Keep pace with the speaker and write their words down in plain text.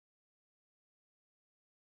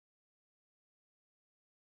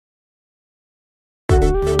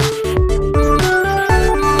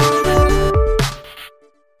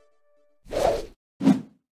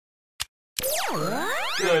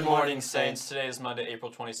morning, Saints. Today is Monday,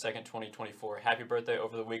 April 22nd, 2024. Happy birthday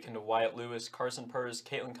over the weekend to Wyatt Lewis, Carson Purrs,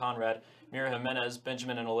 Caitlin Conrad, Mira Jimenez,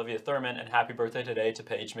 Benjamin and Olivia Thurman, and happy birthday today to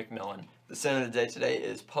Paige McMillan. The saint of the day today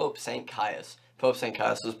is Pope St. Caius. Pope St.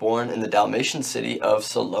 Caius was born in the Dalmatian city of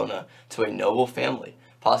Salona to a noble family,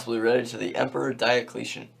 possibly related to the Emperor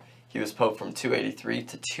Diocletian. He was Pope from 283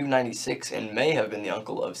 to 296 and may have been the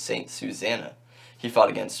uncle of Saint Susanna. He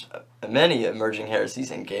fought against many emerging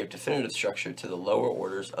heresies and gave definitive structure to the lower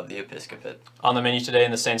orders of the episcopate. On the menu today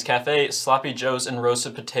in the Saints Cafe, sloppy joes and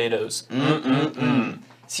roasted potatoes.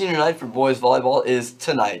 Senior night for boys volleyball is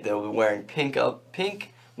tonight. They will be wearing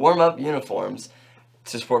pink warm-up uniforms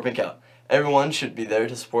to support Pink Out. Everyone should be there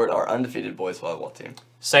to support our undefeated boys volleyball team.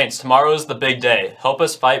 Saints, tomorrow is the big day. Help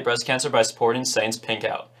us fight breast cancer by supporting Saints Pink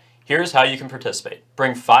Out. Here's how you can participate.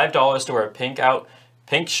 Bring $5 to wear a pink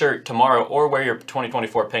shirt tomorrow, or wear your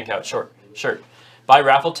 2024 Pink Out shirt. Buy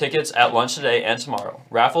raffle tickets at lunch today and tomorrow.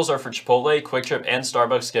 Raffles are for Chipotle, Quick Trip, and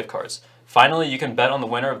Starbucks gift cards. Finally, you can bet on the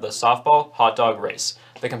winner of the softball hot dog race.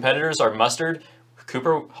 The competitors are Mustard,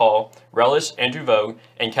 Cooper Hall, Relish, Andrew Vogue,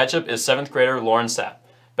 and Ketchup is 7th grader Lauren Sapp.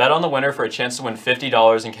 Bet on the winner for a chance to win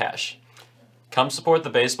 $50 in cash. Come support the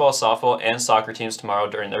baseball, softball, and soccer teams tomorrow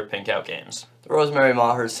during their Pink Out games. The Rosemary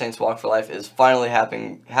Maher Saints Walk for Life is finally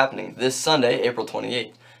happening this Sunday, April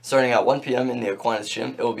 28th. Starting at 1 p.m. in the Aquinas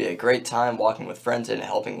Gym, it will be a great time walking with friends and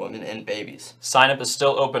helping women and babies. Sign-up is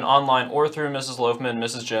still open online or through Mrs. Loafman,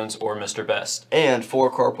 Mrs. Jones, or Mr. Best. And 4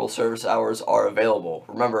 corporal service hours are available.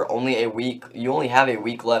 Remember, you only have a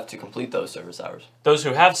week left to complete those service hours. Those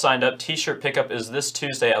who have signed up, t-shirt pickup is this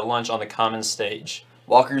Tuesday at lunch on the Common Stage.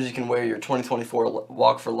 Walkers, you can wear your 2024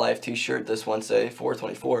 Walk for Life t-shirt this Wednesday,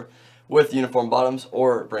 4/24, with uniform bottoms,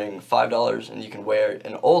 or bring $5 and you can wear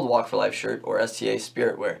an old Walk for Life shirt or STA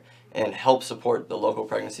Spirit wear and help support the local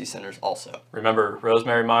pregnancy centers also. Remember,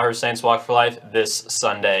 Rosemary Maher Saints Walk for Life this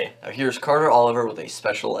Sunday. Now here's Carter Oliver with a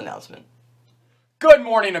special announcement. Good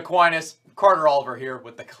morning, Aquinas. Carter Oliver here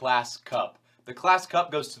with the Class Cup. The Class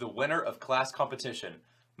Cup goes to the winner of class competition.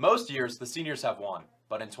 Most years, the seniors have won,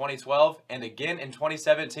 but in 2012 and again in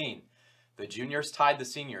 2017, the juniors tied the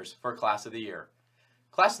seniors for Class of the Year.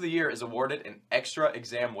 Class of the Year is awarded an extra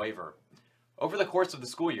exam waiver. Over the course of the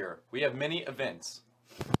school year, we have many events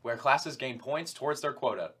where classes gain points towards their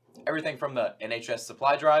quota. Everything from the NHS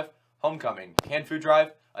supply drive, homecoming, canned food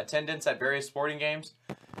drive, attendance at various sporting games,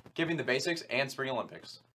 giving the basics, and Spring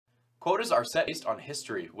Olympics. Quotas are set based on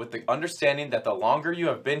history with the understanding that the longer you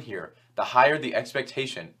have been here, the higher the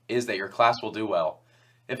expectation is that your class will do well.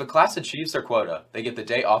 If a class achieves their quota, they get the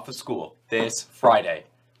day off of school this Friday.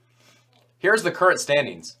 Here's the current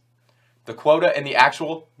standings. The quota and the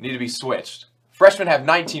actual need to be switched. Freshmen have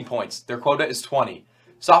 19 points. Their quota is 20.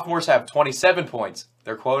 Sophomores have 27 points.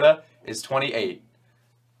 Their quota is 28.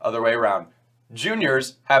 Other way around.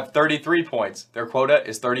 Juniors have 33 points. Their quota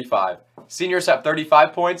is 35. Seniors have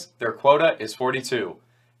 35 points. Their quota is 42.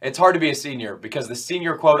 It's hard to be a senior because the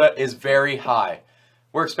senior quota is very high.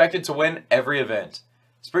 We're expected to win every event.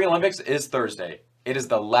 Spring Olympics is Thursday. It is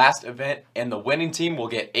the last event and the winning team will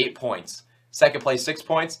get 8 points. Second place 6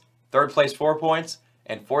 points, third place 4 points,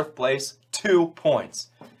 and fourth place 2 points.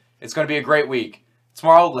 It's going to be a great week.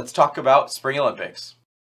 Tomorrow, let's talk about Spring Olympics.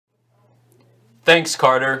 Thanks,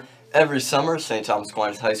 Carter. Every summer, St. Thomas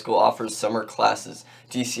Aquinas High School offers summer classes.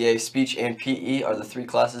 GCA, Speech, and PE are the 3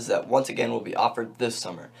 classes that once again will be offered this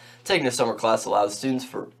summer. Taking a summer class allows students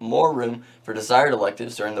more room for desired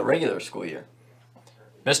electives during the regular school year.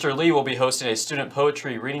 Mr. Lee will be hosting a student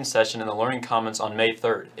poetry reading session in the Learning Commons on May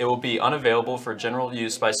 3rd. It will be unavailable for general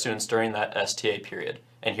use by students during that STA period.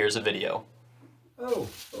 And here's a video. Oh,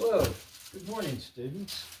 hello. Good morning,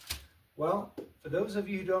 students. Well, for those of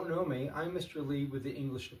you who don't know me, I'm Mr. Lee with the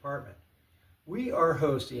English department. We are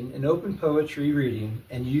hosting an open poetry reading,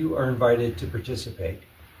 and you are invited to participate.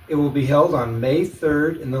 It will be held on May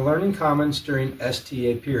 3rd in the Learning Commons during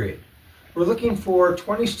STA period. We're looking for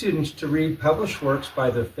 20 students to read published works by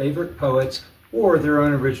their favorite poets or their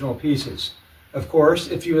own original pieces. Of course,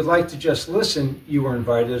 if you would like to just listen, you are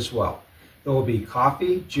invited as well. There will be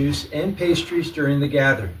coffee, juice, and pastries during the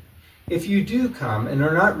gathering. If you do come and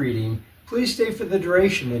are not reading, please stay for the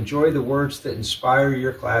duration and enjoy the words that inspire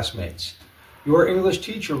your classmates. Your English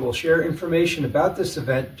teacher will share information about this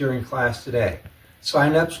event during class today.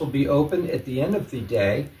 Sign-ups will be open at the end of the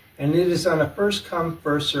day, and it is on a first-come,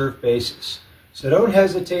 first-served basis. So don't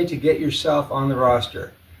hesitate to get yourself on the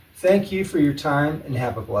roster. Thank you for your time and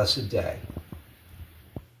have a blessed day.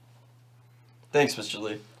 Thanks, Mr.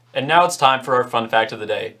 Lee. And now it's time for our fun fact of the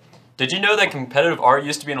day. Did you know that competitive art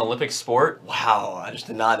used to be an Olympic sport? Wow, I just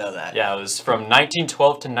did not know that. Yeah, it was from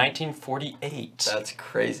 1912 to 1948. That's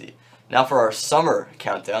crazy. Now for our summer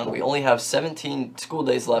countdown, we only have 17 school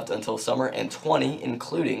days left until summer and 20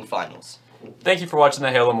 including finals. Thank you for watching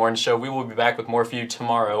the Halo Morning Show. We will be back with more for you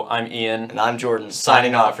tomorrow. I'm Ian. And I'm Jordan.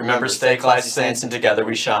 Signing off. Remember, stay classy, Saints, and together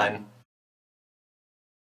we shine.